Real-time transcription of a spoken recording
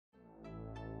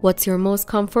What's your most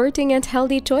comforting and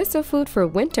healthy choice of food for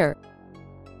winter?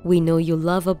 We know you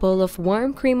love a bowl of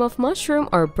warm cream of mushroom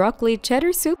or broccoli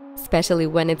cheddar soup, especially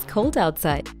when it's cold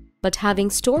outside. But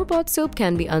having store-bought soup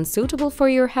can be unsuitable for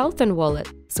your health and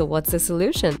wallet. So what's the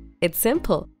solution? It's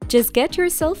simple. Just get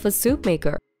yourself a soup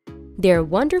maker. There are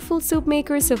wonderful soup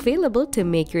makers available to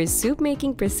make your soup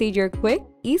making procedure quick,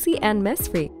 easy, and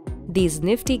mess-free. These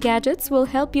nifty gadgets will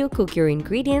help you cook your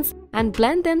ingredients and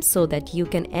blend them so that you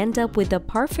can end up with the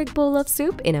perfect bowl of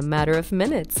soup in a matter of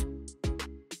minutes.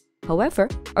 However,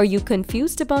 are you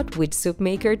confused about which soup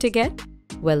maker to get?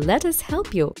 Well, let us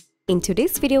help you. In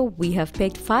today's video, we have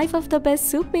picked 5 of the best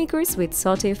soup makers with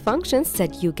Saute functions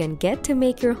that you can get to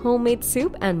make your homemade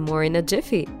soup and more in a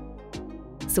jiffy.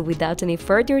 So without any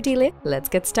further delay, let's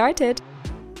get started.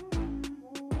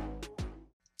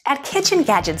 At Kitchen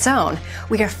Gadget Zone,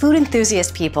 we are food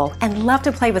enthusiast people and love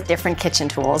to play with different kitchen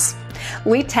tools.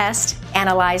 We test,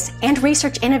 analyze, and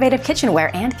research innovative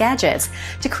kitchenware and gadgets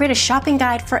to create a shopping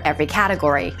guide for every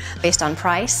category based on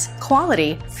price,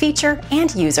 quality, feature,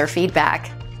 and user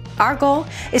feedback. Our goal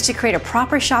is to create a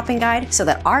proper shopping guide so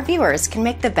that our viewers can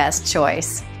make the best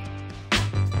choice.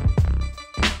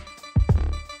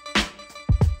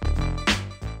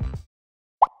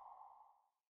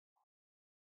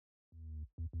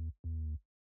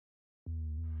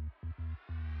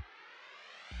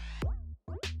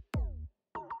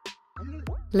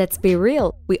 Let's be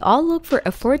real, we all look for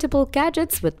affordable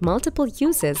gadgets with multiple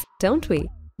uses, don't we?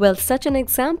 Well, such an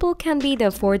example can be the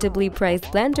affordably priced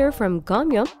blender from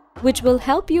Gomyhom, which will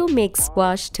help you make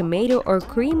squash, tomato, or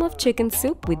cream of chicken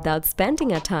soup without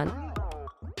spending a ton.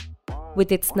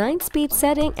 With its 9-speed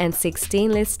setting and 6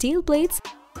 stainless steel blades,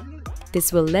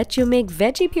 this will let you make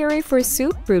veggie puree for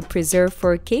soup, fruit preserve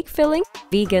for cake filling,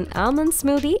 vegan almond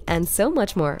smoothie, and so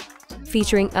much more.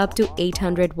 Featuring up to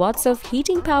 800 watts of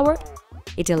heating power,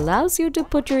 it allows you to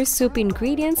put your soup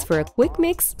ingredients for a quick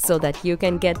mix so that you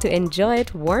can get to enjoy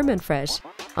it warm and fresh.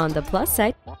 On the plus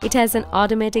side, it has an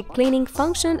automatic cleaning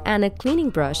function and a cleaning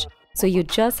brush, so you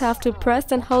just have to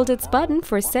press and hold its button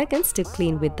for seconds to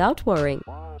clean without worrying.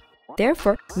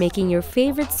 Therefore, making your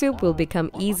favorite soup will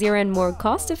become easier and more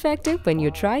cost-effective when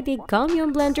you try the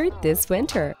Gomyhom blender this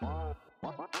winter.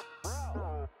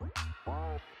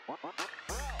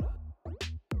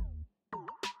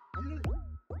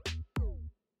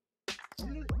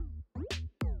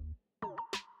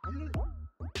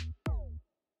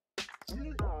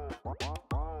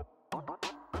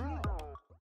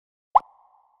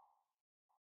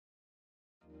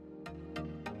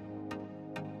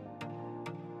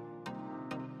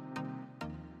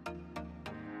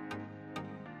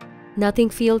 Nothing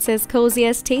feels as cozy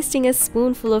as tasting a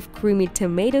spoonful of creamy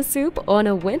tomato soup on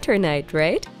a winter night,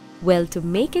 right? Well, to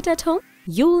make it at home,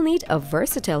 you'll need a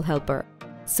versatile helper.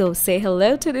 So say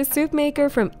hello to the soup maker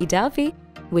from Idavee,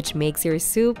 which makes your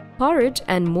soup, porridge,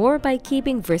 and more by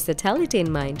keeping versatility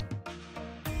in mind.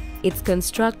 It's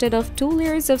constructed of 2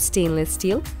 layers of stainless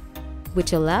steel,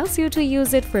 which allows you to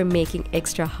use it for making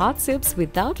extra hot soups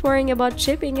without worrying about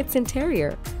chipping its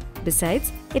interior.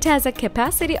 Besides, it has a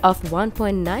capacity of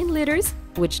 1.9 liters,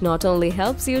 which not only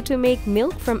helps you to make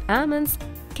milk from almonds,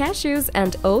 cashews,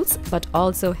 and oats, but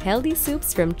also healthy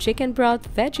soups from chicken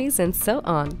broth, veggies, and so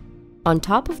on. On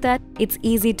top of that, it's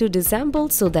easy to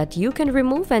disassemble so that you can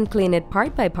remove and clean it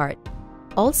part by part.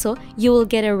 Also, you will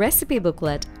get a recipe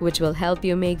booklet, which will help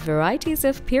you make varieties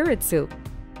of pureed soup.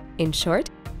 In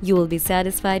short, you will be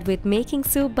satisfied with making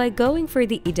soup by going for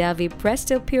the Idavee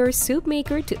Presto Pure Soup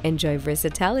Maker to enjoy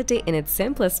versatility in its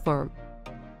simplest form.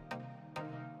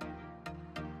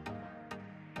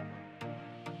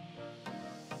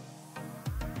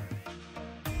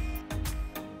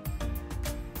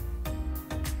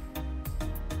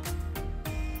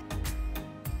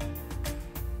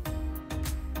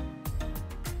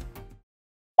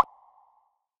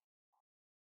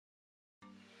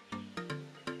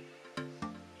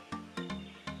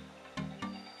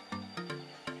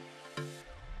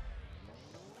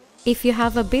 If you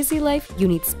have a busy life, you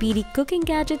need speedy cooking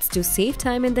gadgets to save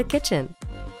time in the kitchen.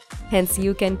 Hence,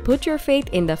 you can put your faith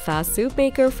in the fast soup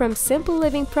maker from Simple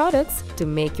Living Products to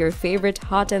make your favorite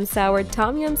hot and sour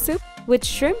tom yum soup with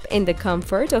shrimp in the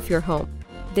comfort of your home.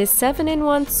 This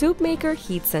 7-in-1 soup maker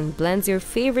heats and blends your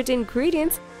favorite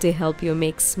ingredients to help you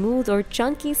make smooth or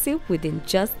chunky soup within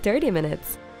just 30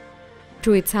 minutes.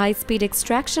 Through its high-speed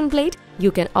extraction blade,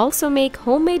 you can also make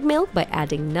homemade milk by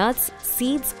adding nuts,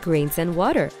 seeds, grains, and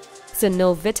water. So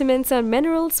no vitamins or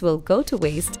minerals will go to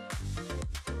waste.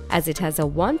 As it has a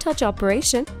one-touch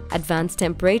operation, advanced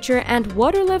temperature and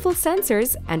water level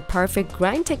sensors, and perfect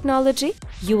grind technology,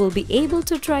 you will be able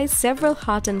to try several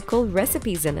hot and cold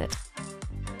recipes in it.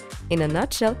 In a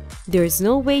nutshell, there's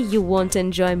no way you won't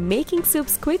enjoy making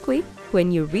soups quickly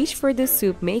when you reach for the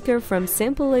soup maker from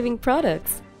Simple Living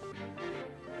products.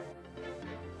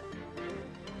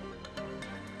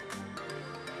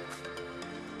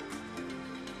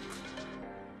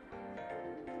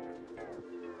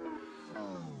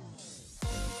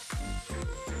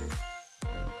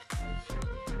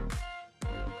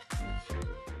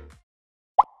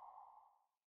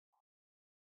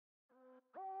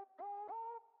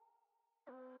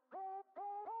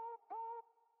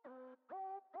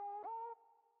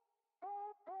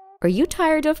 Are you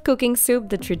tired of cooking soup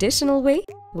the traditional way?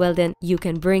 Well then, you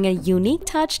can bring a unique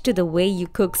touch to the way you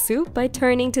cook soup by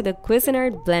turning to the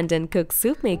Cuisinart Blend and Cook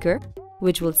Soup Maker,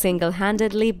 which will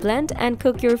single-handedly blend and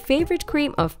cook your favorite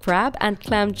cream of crab and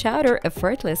clam chowder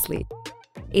effortlessly.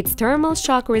 Its thermal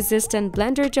shock-resistant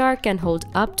blender jar can hold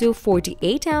up to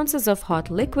 48 ounces of hot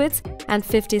liquids and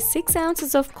 56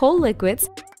 ounces of cold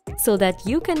liquids, so that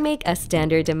you can make a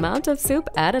standard amount of soup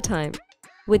at a time.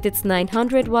 With its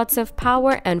 900 watts of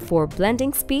power and 4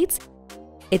 blending speeds,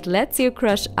 it lets you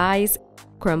crush ice,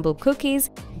 crumble cookies,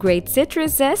 grate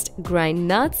citrus zest, grind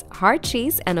nuts, hard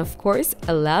cheese, and of course,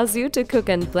 allows you to cook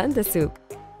and blend the soup.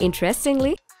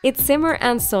 Interestingly, its simmer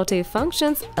and saute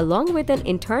functions, along with an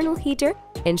internal heater,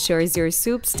 ensures your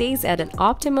soup stays at an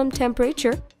optimum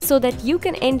temperature so that you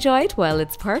can enjoy it while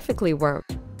it's perfectly warm.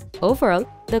 Overall,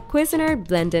 the Cuisinart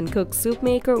Blend and Cook Soup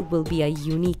Maker will be a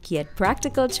unique yet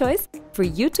practical choice for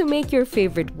you to make your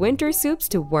favorite winter soups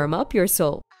to warm up your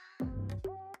soul.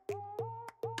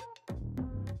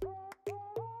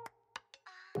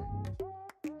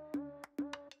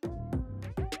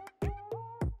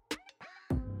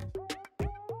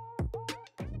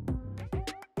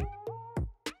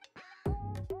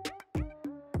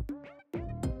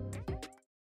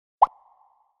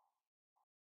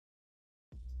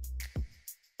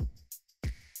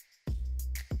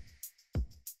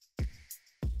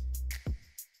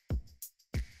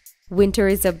 Winter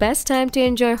is the best time to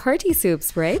enjoy hearty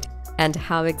soups, right? And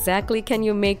how exactly can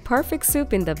you make perfect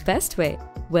soup in the best way?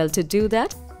 Well, to do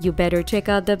that, you better check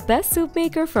out the best soup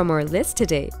maker from our list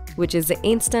today, which is the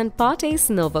Instant Pot's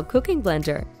Nova Cooking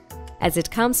Blender. As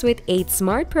it comes with 8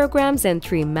 smart programs and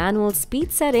 3 manual speed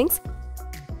settings,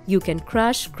 you can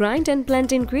crush, grind and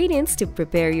blend ingredients to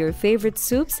prepare your favorite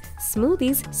soups,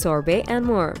 smoothies, sorbet and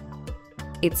more.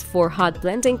 Its 4 hot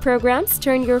blending programs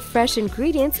turn your fresh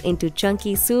ingredients into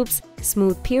chunky soups,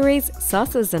 smooth purees,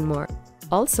 sauces and more.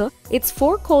 Also, its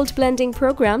 4 cold blending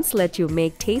programs let you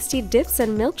make tasty dips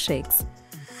and milkshakes.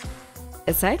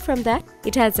 Aside from that,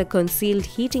 it has a concealed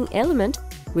heating element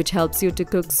which helps you to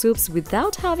cook soups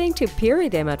without having to puree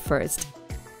them at first.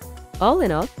 All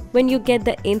in all, when you get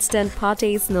the Instant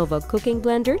Pot's Nova Cooking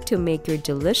Blender to make your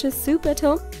delicious soup at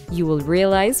home, you will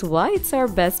realize why it's our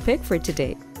best pick for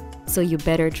today. So you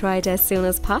better try it as soon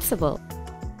as possible.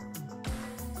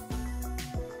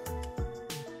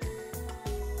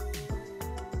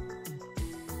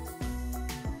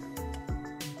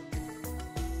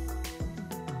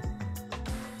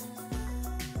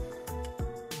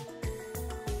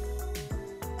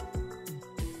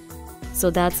 So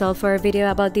that's all for our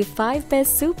video about the 5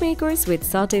 best soup makers with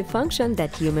saute function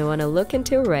that you may want to look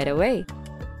into right away.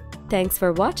 Thanks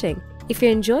for watching. If you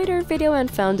enjoyed our video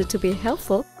and found it to be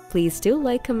helpful, please do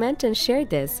like, comment and share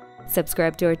this.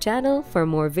 Subscribe to our channel for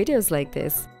more videos like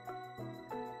this.